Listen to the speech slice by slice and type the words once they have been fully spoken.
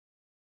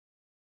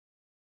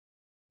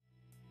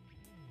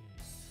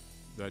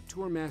The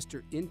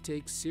Tourmaster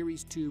Intake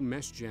Series 2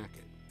 Mesh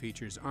Jacket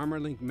features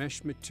ArmorLink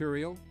mesh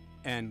material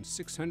and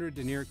 600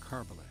 denier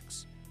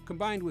Carbolex,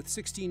 combined with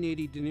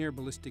 1680 denier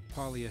ballistic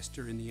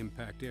polyester in the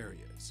impact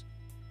areas,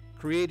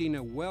 creating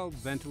a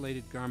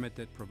well-ventilated garment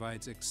that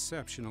provides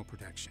exceptional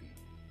protection.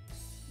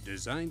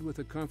 Designed with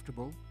a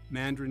comfortable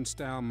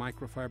mandarin-style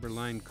microfiber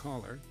lined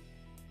collar,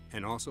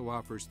 and also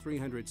offers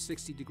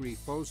 360-degree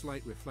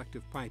Phoslite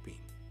reflective piping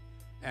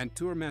and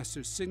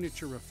Tourmaster's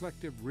signature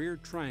reflective rear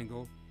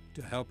triangle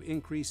to help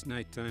increase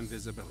nighttime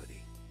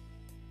visibility.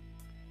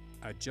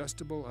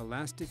 Adjustable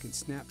elastic and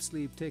snap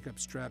sleeve take-up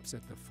straps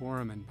at the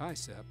forearm and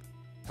bicep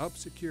help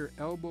secure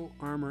elbow,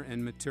 armor,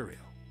 and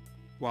material,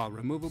 while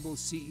removable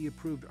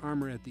CE-approved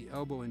armor at the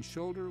elbow and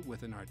shoulder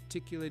with an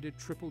articulated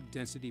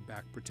triple-density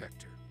back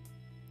protector.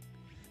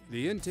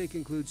 The intake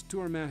includes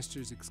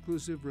Tourmaster's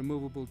exclusive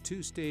removable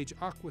two-stage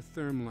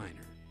Aqua-Therm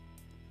liner.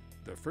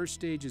 The first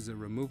stage is a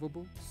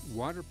removable,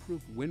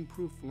 waterproof,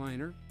 windproof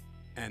liner,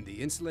 and the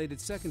insulated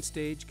second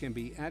stage can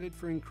be added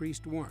for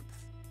increased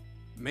warmth,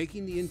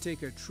 making the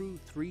intake a true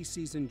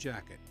three-season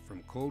jacket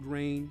from cold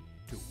rain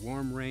to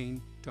warm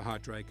rain to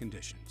hot dry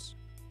conditions.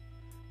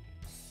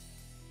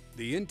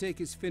 The intake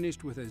is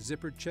finished with a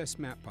zippered chest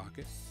map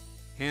pocket,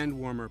 hand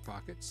warmer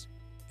pockets,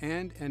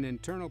 and an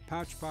internal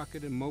pouch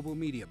pocket and mobile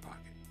media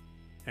pocket,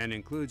 and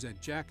includes a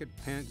jacket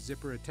pant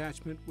zipper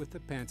attachment with the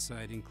pant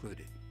side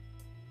included.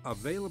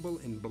 Available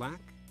in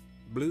black,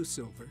 blue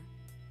silver,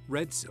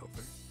 red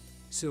silver,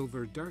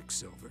 silver dark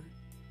silver,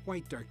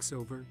 white dark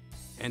silver,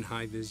 and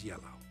high-vis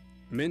yellow.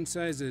 Men's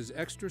sizes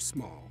extra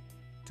small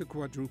to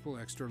quadruple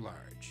extra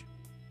large.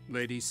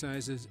 Ladies'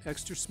 sizes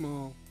extra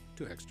small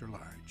to extra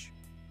large.